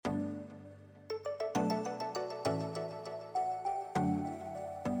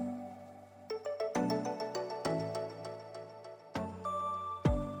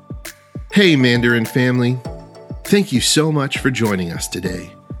Hey, Mandarin family. Thank you so much for joining us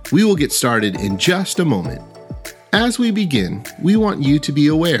today. We will get started in just a moment. As we begin, we want you to be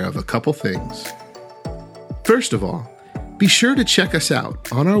aware of a couple things. First of all, be sure to check us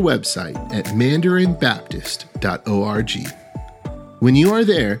out on our website at mandarinbaptist.org. When you are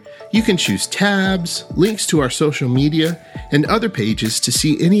there, you can choose tabs, links to our social media, and other pages to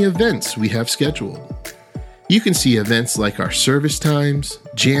see any events we have scheduled. You can see events like our service times,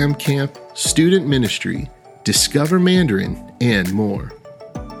 jam camp, student ministry, Discover Mandarin, and more.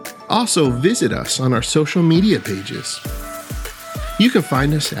 Also, visit us on our social media pages. You can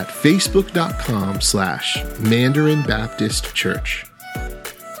find us at facebook.com/Mandarin Baptist Church.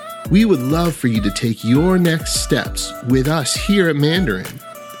 We would love for you to take your next steps with us here at Mandarin,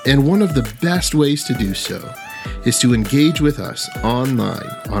 and one of the best ways to do so is to engage with us online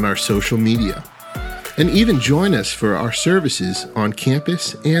on our social media, and even join us for our services on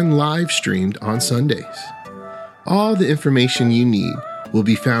campus and live streamed on Sundays. All the information you need will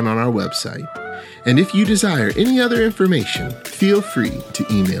be found on our website, and if you desire any other information, feel free to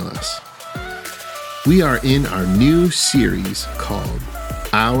email us. We are in our new series called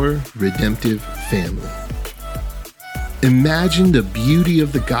Our Redemptive Family. Imagine the beauty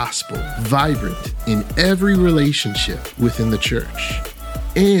of the gospel vibrant in every relationship within the church,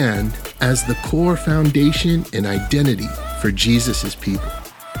 and as the core foundation and identity for Jesus' people.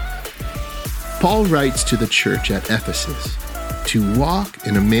 Paul writes to the church at Ephesus to walk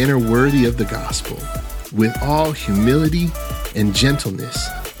in a manner worthy of the gospel, with all humility and gentleness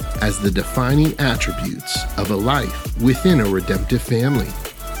as the defining attributes of a life within a redemptive family.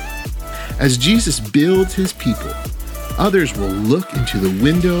 As Jesus builds his people, others will look into the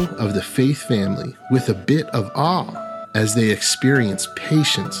window of the faith family with a bit of awe as they experience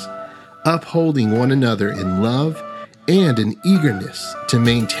patience, upholding one another in love and an eagerness to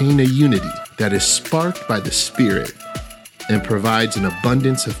maintain a unity that is sparked by the Spirit and provides an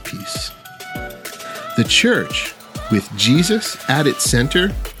abundance of peace. The church, with Jesus at its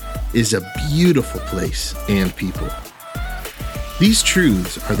center, is a beautiful place and people. These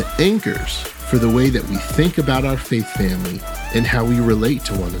truths are the anchors for the way that we think about our faith family and how we relate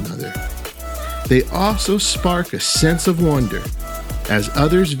to one another. They also spark a sense of wonder as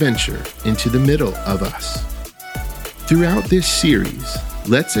others venture into the middle of us. Throughout this series,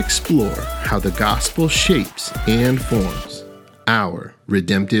 let's explore how the gospel shapes and forms our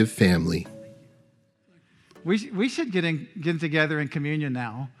redemptive family. We should get together in communion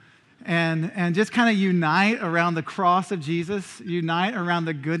now and just kind of unite around the cross of Jesus, unite around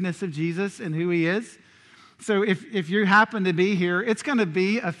the goodness of Jesus and who he is. So if you happen to be here, it's going to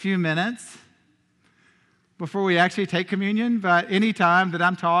be a few minutes before we actually take communion, but any time that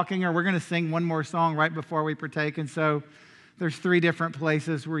I'm talking, or we're going to sing one more song right before we partake, and so there's 3 different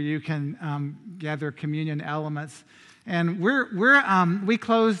places where you can gather communion elements. And we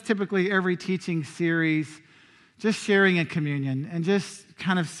close typically every teaching series just sharing in communion and just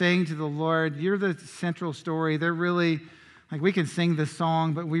kind of saying to the Lord, you're the central story. They're really, like, we can sing this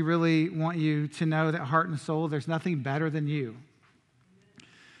song, but we really want you to know that heart and soul, there's nothing better than you.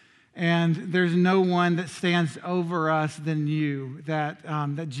 And there's no one that stands over us than you, that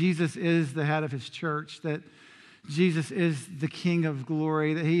Jesus is the head of his church, that Jesus is the King of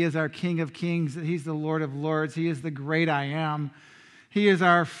glory, that he is our King of kings, that he's the Lord of lords, he is the great I am. He is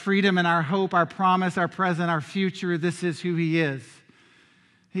our freedom and our hope, our promise, our present, our future. This is who he is.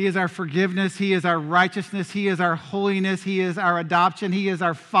 He is our forgiveness, he is our righteousness, he is our holiness, he is our adoption, he is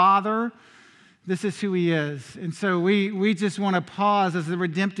our Father. This is who he is. And so we just want to pause as the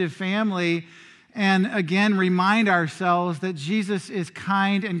redemptive family and again remind ourselves that Jesus is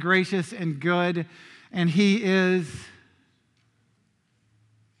kind and gracious and good, and he is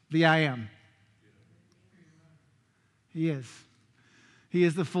the I am. He is. He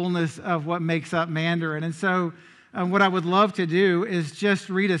is the fullness of what makes up Mandarin. And so what I would love to do is just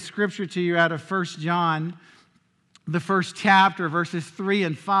read a scripture to you out of 1 John, the first chapter, verses 3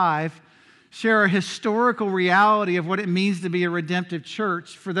 and 5. Share a historical reality of what it means to be a redemptive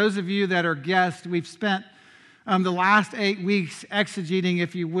church. For those of you that are guests, we've spent the last 8 weeks exegeting,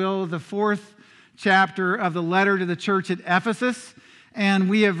 if you will, the 4th chapter of the letter to the church at Ephesus. And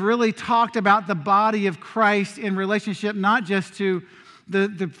we have really talked about the body of Christ in relationship not just to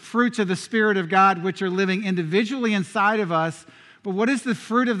the fruits of the Spirit of God, which are living individually inside of us, but what is the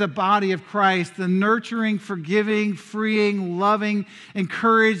fruit of the body of Christ? The nurturing, forgiving, freeing, loving,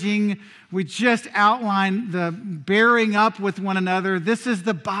 encouraging. We just outlined the bearing up with one another. This is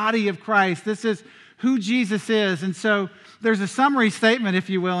the body of Christ. This is who Jesus is. And so there's a summary statement, if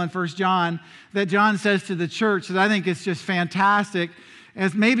you will, in 1 John that John says to the church that I think is just fantastic.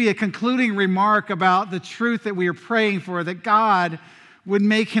 as maybe a concluding remark about the truth that we are praying for, that God would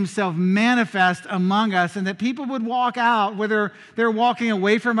make himself manifest among us and that people would walk out, whether they're walking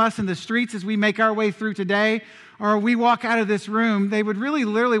away from us in the streets as we make our way through today, or we walk out of this room, they would really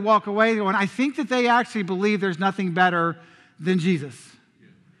literally walk away going, I think that they actually believe there's nothing better than Jesus.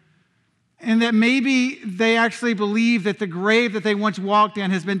 And that maybe they actually believe that the grave that they once walked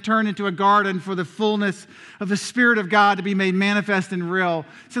in has been turned into a garden for the fullness of the Spirit of God to be made manifest and real.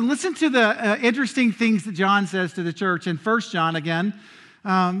 So listen to the interesting things that John says to the church in 1 John again.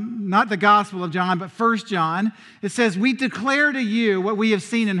 Not the Gospel of John, but 1 John. It says, we declare to you what we have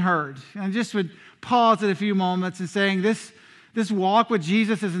seen and heard. And I just would pause at a few moments and saying this walk with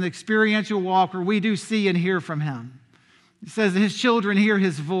Jesus is an experiential walk where we do see and hear from him. It says that his children hear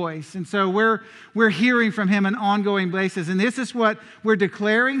his voice. And so we're hearing from him on an ongoing basis. And this is what we're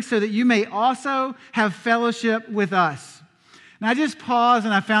declaring so that you may also have fellowship with us. And I just paused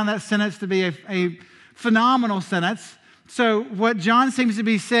and I found that sentence to be a phenomenal sentence. So what John seems to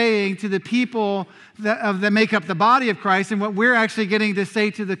be saying to the people that make up the body of Christ, and what we're actually getting to say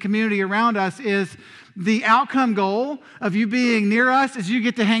to the community around us, is the outcome goal of you being near us is you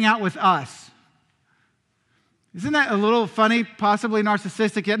get to hang out with us. Isn't that a little funny, possibly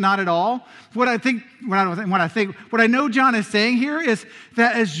narcissistic, yet not at all? What I know John is saying here is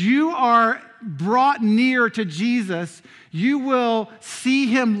that as you are brought near to Jesus, you will see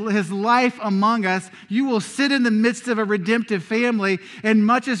his life among us. You will sit in the midst of a redemptive family. And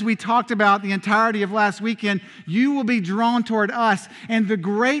much as we talked about the entirety of last weekend, you will be drawn toward us. And the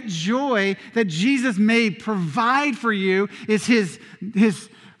great joy that Jesus may provide for you is his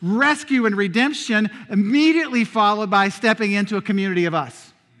rescue and redemption, immediately followed by stepping into a community of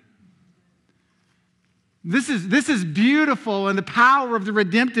us. This is beautiful, and the power of the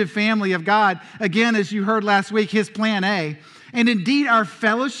redemptive family of God, again, as you heard last week, his plan A. And indeed, our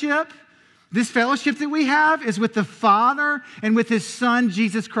fellowship, this fellowship that we have, is with the Father and with his Son,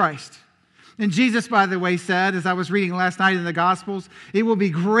 Jesus Christ. And Jesus, by the way, said, as I was reading last night in the Gospels, it will be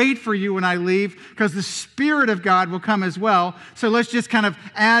great for you when I leave because the Spirit of God will come as well. So let's just kind of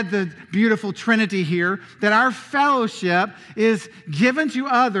add the beautiful Trinity here, that our fellowship is given to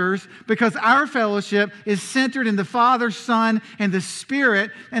others because our fellowship is centered in the Father, Son, and the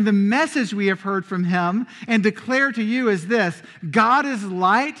Spirit. And the message we have heard from him and declare to you is this: God is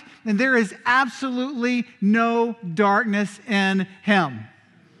light, and there is absolutely no darkness in him.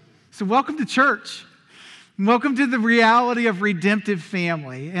 So welcome to church. Welcome to the reality of redemptive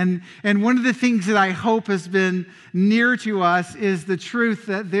family. And one of the things that I hope has been near to us is the truth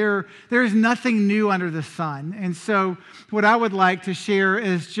that there is nothing new under the sun. And so what I would like to share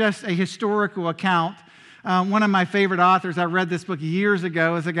is just a historical account. One of my favorite authors, I read this book years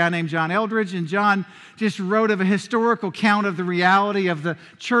ago, is a guy named John Eldredge. And John just wrote of a historical account of the reality of the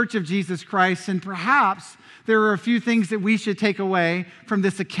Church of Jesus Christ. And perhaps there are a few things that we should take away from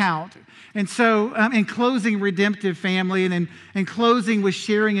this account. And so in closing redemptive family and in closing with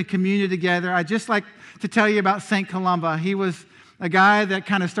sharing a community together, I'd just like to tell you about St. Columba. He was a guy that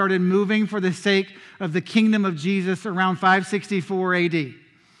kind of started moving for the sake of the kingdom of Jesus around 564 AD.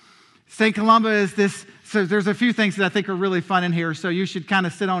 St. Columba is this, so there's a few things that I think are really fun in here, so you should kind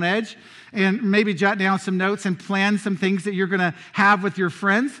of sit on edge and maybe jot down some notes and plan some things that you're going to have with your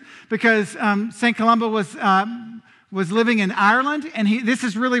friends, because St. Columba was living in Ireland, and this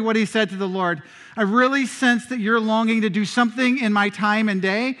is really what he said to the Lord. I really sense that you're longing to do something in my time and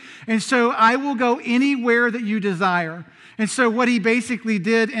day, and so I will go anywhere that you desire. And so what he basically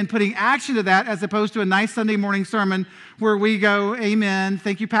did in putting action to that, as opposed to a nice Sunday morning sermon where we go, amen,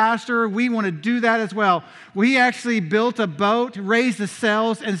 thank you, Pastor, we want to do that as well. We actually built a boat, raised the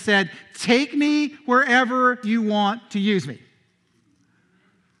sails, and said, take me wherever you want to use me.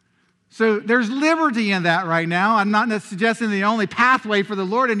 So there's liberty in that right now. I'm not suggesting the only pathway for the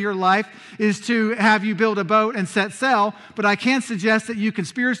Lord in your life is to have you build a boat and set sail, but I can suggest that you can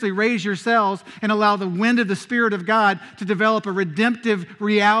spiritually raise your sails and allow the wind of the Spirit of God to develop a redemptive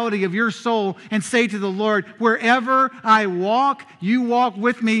reality of your soul and say to the Lord, wherever I walk, you walk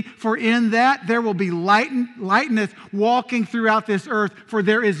with me, for in that there will be lightness walking throughout this earth, for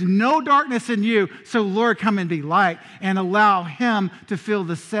there is no darkness in you. So Lord, come and be light and allow him to fill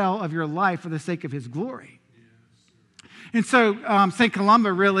the sail of your life for the sake of his glory. And so St.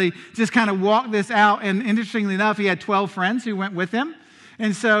 Columba really just kind of walked this out. And interestingly enough, he had 12 friends who went with him.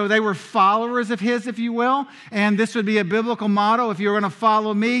 And so they were followers of his, if you will. And this would be a biblical motto. If you're going to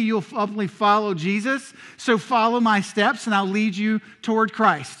follow me, you'll ultimately follow Jesus. So follow my steps and I'll lead you toward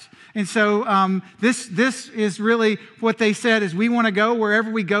Christ. And so this is really what they said is we want to go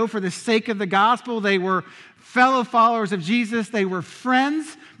wherever we go for the sake of the gospel. They were fellow followers of Jesus. They were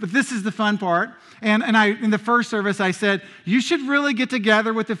friends, but this is the fun part. And in the first service, I said, you should really get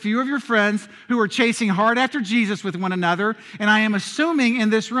together with a few of your friends who are chasing hard after Jesus with one another. And I am assuming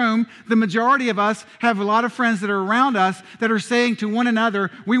in this room, the majority of us have a lot of friends that are around us that are saying to one another,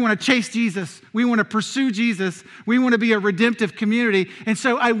 we want to chase Jesus. We want to pursue Jesus. We want to be a redemptive community. And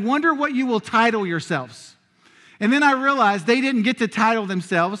so I wonder what you will title yourselves. And then I realized they didn't get to title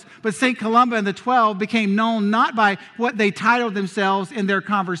themselves, but St. Columba and the 12 became known not by what they titled themselves in their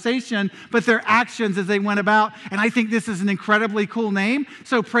conversation, but their actions as they went about. And I think this is an incredibly cool name,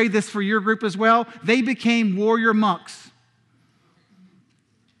 so pray this for your group as well. They became warrior monks.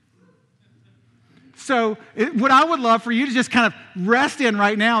 So what I would love for you to just kind of rest in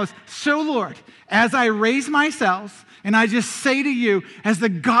right now is, so Lord, as I raise myself, and I just say to you, as the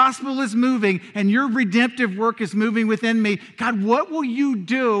gospel is moving and your redemptive work is moving within me, God, what will you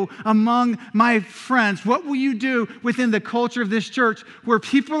do among my friends? What will you do within the culture of this church where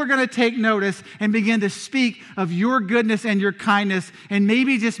people are going to take notice and begin to speak of your goodness and your kindness? And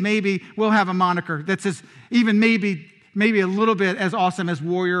maybe, just maybe, we'll have a moniker that's as, even maybe a little bit as awesome as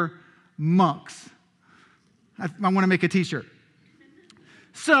warrior monks. I want to make a t-shirt.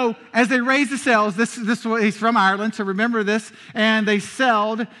 So as they raised the sails, he's from Ireland, so remember this, and they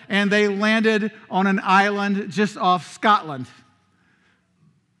sailed and they landed on an island just off Scotland.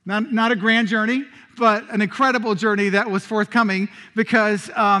 Not a grand journey, but an incredible journey that was forthcoming because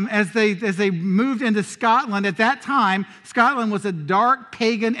as they moved into Scotland, at that time, Scotland was a dark,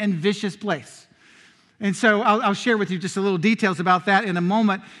 pagan, and vicious place. And so I'll share with you just a little details about that in a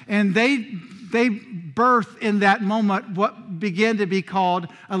moment. And they birthed in that moment what began to be called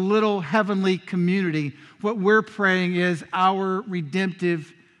a little heavenly community. What we're praying is our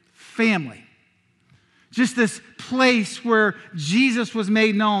redemptive family. Just this place where Jesus was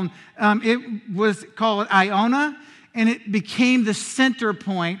made known. It was called Iona, and it became the center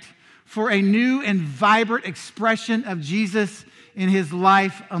point for a new and vibrant expression of Jesus in his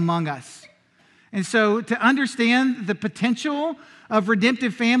life among us. And so to understand the potential of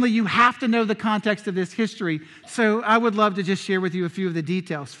redemptive family, you have to know the context of this history. So I would love to just share with you a few of the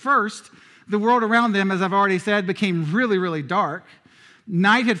details. First, the world around them, as I've already said, became really, really dark.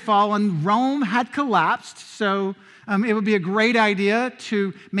 Night had fallen. Rome had collapsed. So it would be a great idea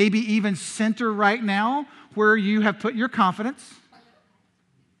to maybe even center right now where you have put your confidence.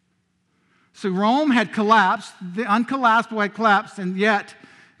 So Rome had collapsed. The uncollapsible had collapsed, and yet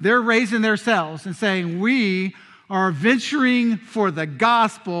they're raising their sails and saying, we are venturing for the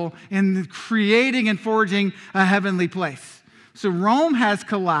gospel and creating and forging a heavenly place. So Rome has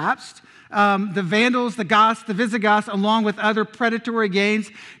collapsed. The Vandals, the Goths, the Visigoths, along with other predatory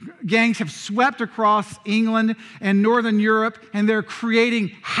gangs have swept across England and Northern Europe, and they're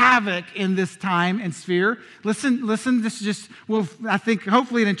creating havoc in this time and sphere. Listen, this is just, well, I think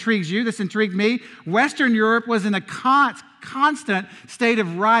hopefully it intrigues you. This intrigued me. Western Europe was in a constant state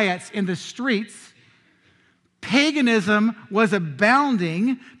of riots in the streets. Paganism was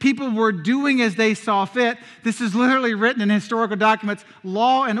abounding. People were doing as they saw fit. This is literally written in historical documents.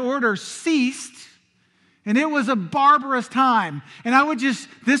 Law and order ceased, and it was a barbarous time. And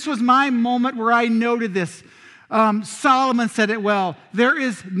this was my moment where I noted this. Solomon said it well. There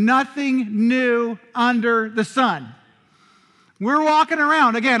is nothing new under the sun. We're walking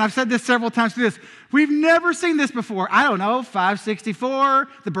around. Again, I've said this several times through this. We've never seen this before. I don't know, 564,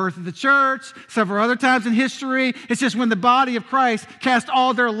 the birth of the church, several other times in history. It's just when the body of Christ cast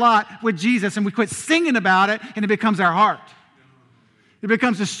all their lot with Jesus and we quit singing about it and it becomes our heart. It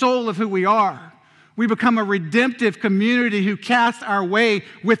becomes the soul of who we are. We become a redemptive community who casts our way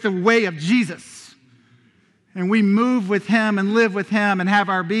with the way of Jesus. And we move with him and live with him and have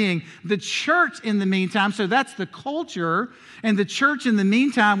our being. The church in the meantime, so that's the culture, and the church in the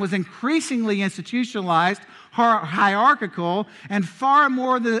meantime was increasingly institutionalized, hierarchical, and far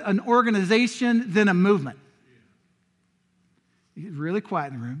more an organization than a movement. You get really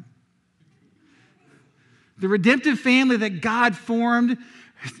quiet in the room. The redemptive family that God formed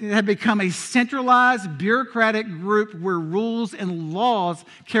had become a centralized, bureaucratic group where rules and laws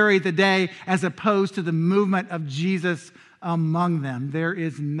carried the day as opposed to the movement of Jesus among them. There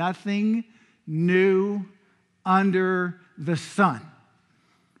is nothing new under the sun.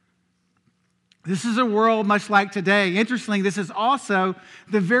 This is a world much like today. Interestingly, this is also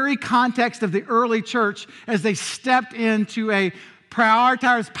the very context of the early church as they stepped into a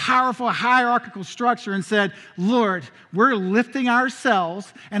prioritized powerful hierarchical structure and said, Lord, we're lifting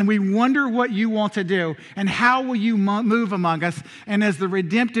ourselves and we wonder what you want to do and how will you move among us. And as the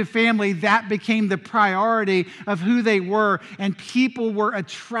redemptive family, that became the priority of who they were. And people were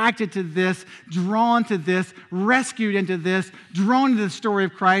attracted to this, drawn to this, rescued into this, drawn to the story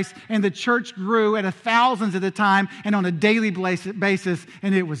of Christ. And the church grew at thousands at a time and on a daily basis,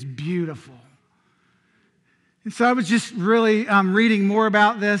 and it was beautiful. And so I was just really reading more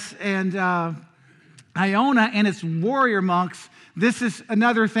about this, and Iona and its warrior monks, this is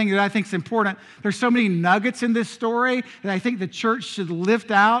another thing that I think is important. There's so many nuggets in this story that I think the church should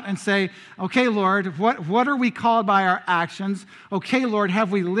lift out and say, okay, Lord, what are we called by our actions? Okay, Lord,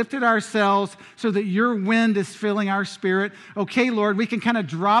 have we lifted ourselves so that your wind is filling our spirit? Okay, Lord, we can kind of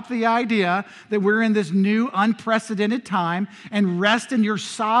drop the idea that we're in this new unprecedented time and rest in your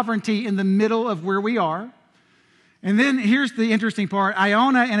sovereignty in the middle of where we are. And then here's the interesting part.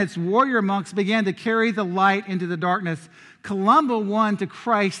 Iona and its warrior monks began to carry the light into the darkness. Columba won to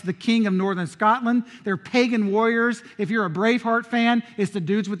Christ, the king of northern Scotland. They're pagan warriors. If you're a Braveheart fan, it's the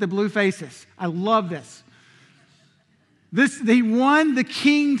dudes with the blue faces. I love this. They won the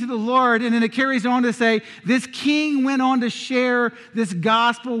king to the Lord, and then it carries on to say, this king went on to share this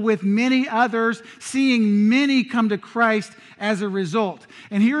gospel with many others, seeing many come to Christ as a result.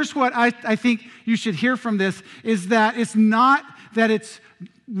 And here's what I think you should hear from this, is that it's not that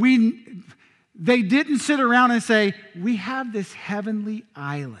they didn't sit around and say, we have this heavenly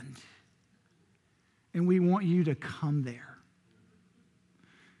island, and we want you to come there.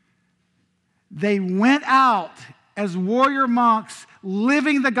 They went out as warrior monks,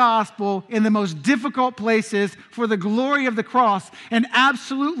 living the gospel in the most difficult places for the glory of the cross. And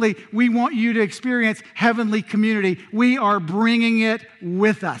absolutely, we want you to experience heavenly community. We are bringing it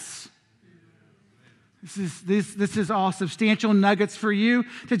with us. This is all substantial nuggets for you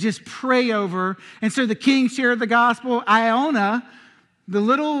to just pray over. And so the king shared the gospel. Iona, the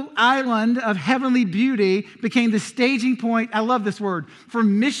little island of heavenly beauty, became the staging point, I love this word, for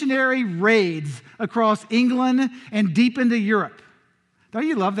missionary raids across England and deep into Europe. Don't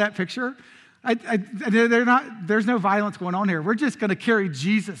you love that picture? There's no violence going on here. We're just going to carry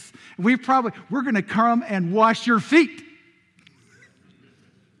Jesus. We're going to come and wash your feet.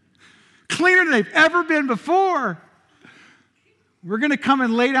 Cleaner than they've ever been before. We're going to come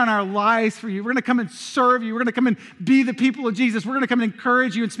and lay down our lives for you. We're going to come and serve you. We're going to come and be the people of Jesus. We're going to come and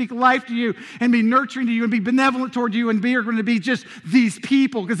encourage you and speak life to you and be nurturing to you and be benevolent toward you, and we're going to be just these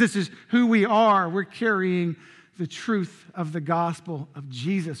people because this is who we are. We're carrying the truth of the gospel of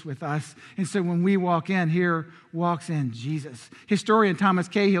Jesus with us. And so when we walk in, here walks in Jesus. Historian Thomas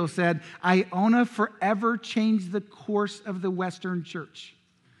Cahill said, Iona forever changed the course of the Western church.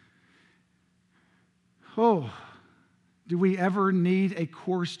 Oh, do we ever need a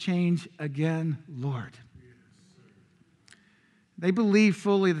course change again, Lord? They believed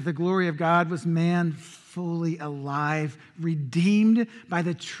fully that the glory of God was man fully alive, redeemed by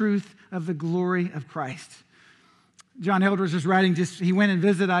the truth of the glory of Christ. John Eldredge was writing, he went and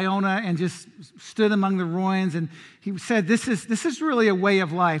visited Iona and just stood among the ruins, and he said, this is really a way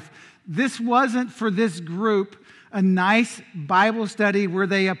of life. This wasn't for this group a nice Bible study where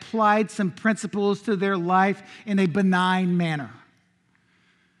they applied some principles to their life in a benign manner.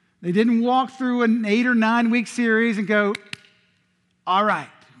 They didn't walk through an 8 or 9 week series and go, all right,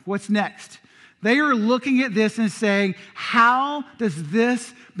 what's next? They are looking at this and saying, how does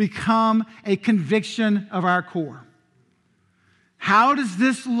this become a conviction of our core? How does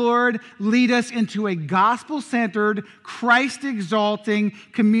this, Lord, lead us into a gospel-centered, Christ-exalting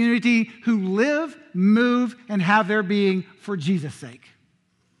community who live, move, and have their being for Jesus' sake?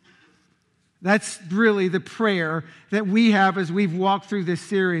 That's really the prayer that we have as we've walked through this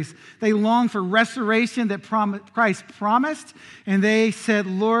series. They long for restoration that Christ promised, and they said,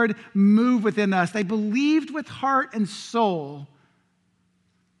 Lord, move within us. They believed with heart and soul.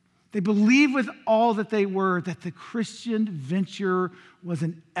 They believed with all that they were that the Christian venture was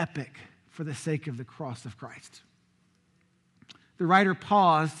an epic for the sake of the cross of Christ. The writer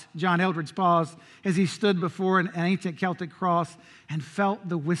paused, John Eldredge paused, as he stood before an ancient Celtic cross and felt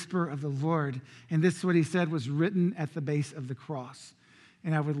the whisper of the Lord. And this is what he said was written at the base of the cross.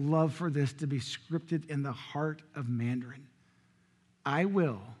 And I would love for this to be scripted in the heart of Mandarin. I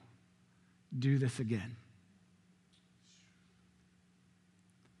will do this again.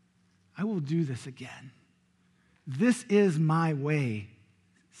 I will do this again. This is my way,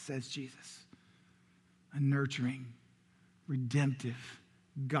 says Jesus. A nurturing, redemptive,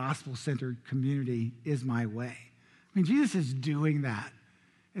 gospel-centered community is my way. I mean, Jesus is doing that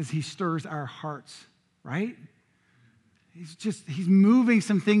as he stirs our hearts, right? He's moving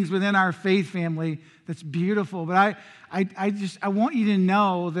some things within our faith family that's beautiful. But I want you to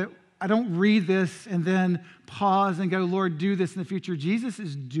know that I don't read this and then pause and go, Lord, do this in the future. Jesus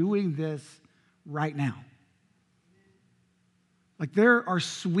is doing this right now. Like there are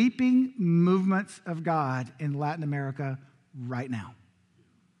sweeping movements of God in Latin America right now.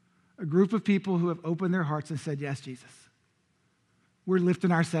 A group of people who have opened their hearts and said, yes, Jesus. We're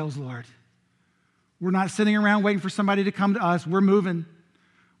lifting ourselves, Lord. We're not sitting around waiting for somebody to come to us. We're moving.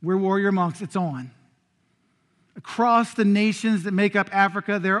 We're warrior monks. It's on. Across the nations that make up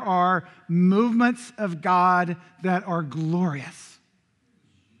Africa, there are movements of God that are glorious.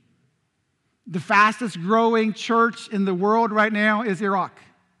 The fastest growing church in the world right now is Iraq.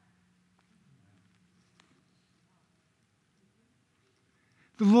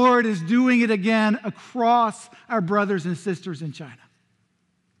 The Lord is doing it again across our brothers and sisters in China.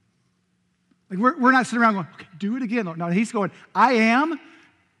 Like we're not sitting around going, okay, do it again. No, he's going, I am,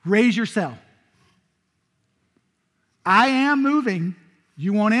 raise your cell. I am moving.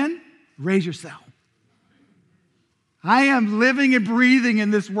 You want in? Raise your cell. I am living and breathing in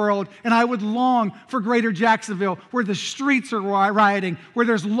this world, and I would long for greater Jacksonville, where the streets are rioting, where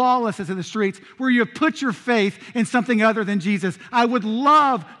there's lawlessness in the streets, where you have put your faith in something other than Jesus. I would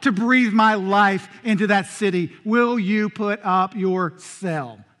love to breathe my life into that city. Will you put up your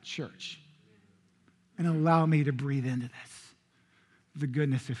cell, church, and allow me to breathe into this, the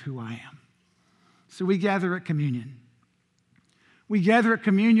goodness of who I am? So we gather at communion. We gather at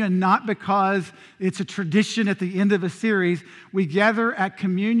communion not because it's a tradition at the end of a series. We gather at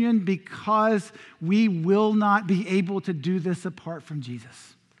communion because we will not be able to do this apart from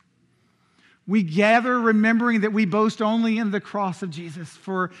Jesus. We gather remembering that we boast only in the cross of Jesus.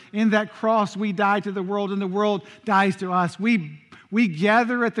 For in that cross we die to the world and the world dies to us. We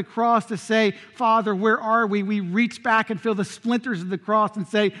gather at the cross to say, Father, where are we? We reach back and feel the splinters of the cross and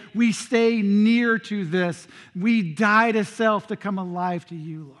say, we stay near to this. We die to self to come alive to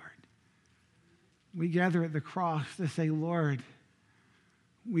you, Lord. We gather at the cross to say, Lord,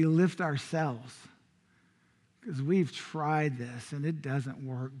 we lift ourselves because we've tried this and it doesn't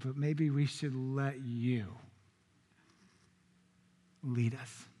work, but maybe we should let you lead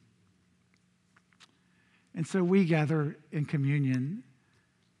us. And so we gather in communion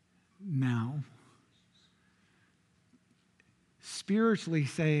now, spiritually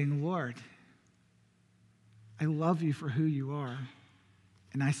saying, Lord, I love you for who you are,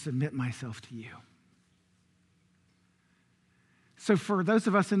 and I submit myself to you. So for those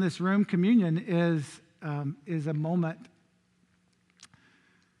of us in this room, communion is a moment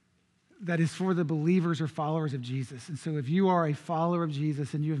that is for the believers or followers of Jesus. And so if you are a follower of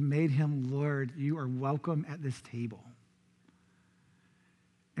Jesus and you have made him Lord, you are welcome at this table.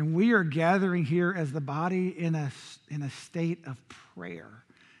 And we are gathering here as the body in a state of prayer.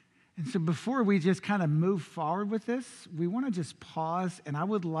 And so before we just kind of move forward with this, we want to just pause, and I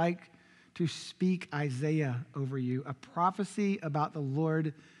would like to speak Isaiah over you, a prophecy about the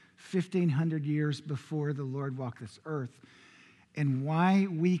Lord 1,500 years before the Lord walked this earth, and why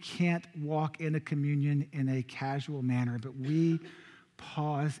we can't walk into communion in a casual manner, but we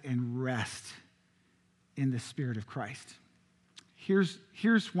pause and rest in the Spirit of Christ. Here's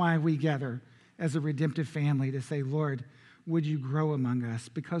why we gather as a redemptive family to say, Lord, would you grow among us?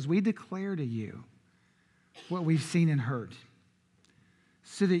 Because we declare to you what we've seen and heard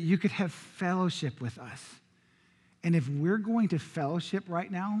so that you could have fellowship with us. And if we're going to fellowship right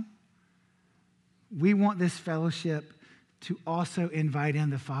now, we want this fellowship to also invite in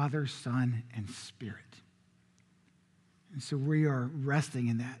the Father, Son, and Spirit. And so we are resting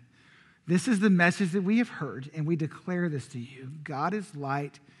in that. This is the message that we have heard, and we declare this to you. God is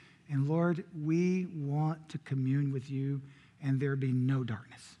light, and Lord, we want to commune with you, and there be no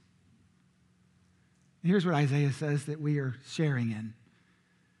darkness. And here's what Isaiah says that we are sharing in.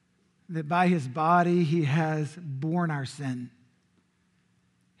 That by his body he has borne our sin.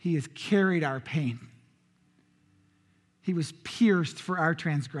 He has carried our pain. He was pierced for our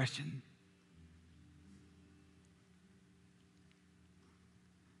transgression.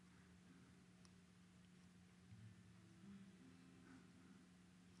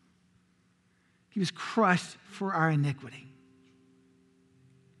 He was crushed for our iniquity.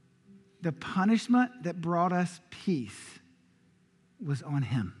 The punishment that brought us peace was on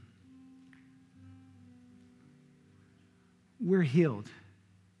him. We're healed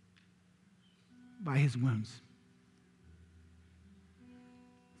by his wounds.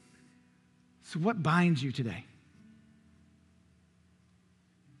 So what binds you today?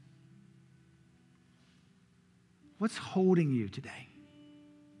 What's holding you today?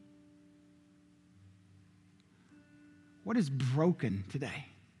 What is broken today?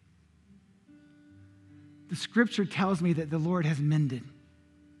 The scripture tells me that the Lord has mended,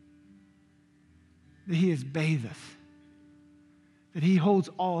 that he has bathed us, that he holds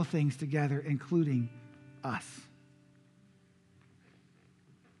all things together, including us.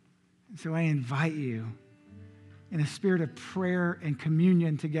 And so I invite you, in a spirit of prayer and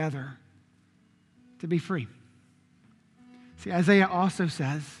communion together, to be free. See, Isaiah also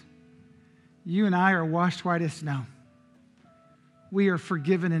says, you and I are washed white as snow. We are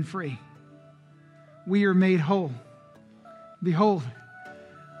forgiven and free. We are made whole. Behold,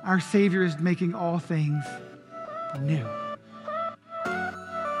 our Savior is making all things new.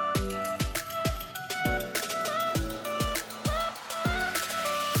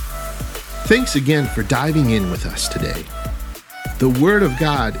 Thanks again for diving in with us today. The Word of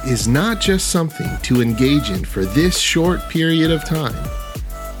God is not just something to engage in for this short period of time,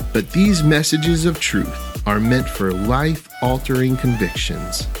 but these messages of truth are meant for life-altering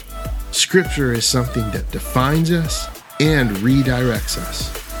convictions. Scripture is something that defines us and redirects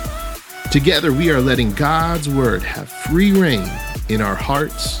us. Together, we are letting God's Word have free reign in our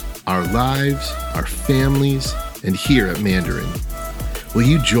hearts, our lives, our families, and here at Mandarin. Will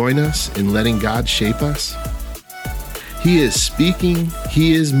you join us in letting God shape us? He is speaking,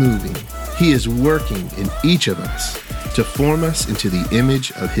 He is moving, He is working in each of us to form us into the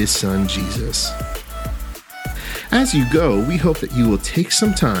image of His Son, Jesus. As you go, we hope that you will take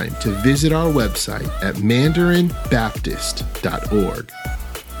some time to visit our website at mandarinbaptist.org.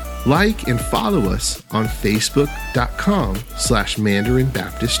 Like and follow us on facebook.com/Mandarin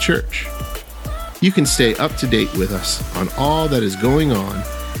Baptist Church. You can stay up to date with us on all that is going on,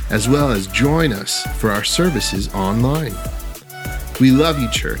 as well as join us for our services online. We love you,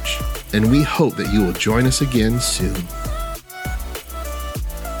 church, and we hope that you will join us again soon.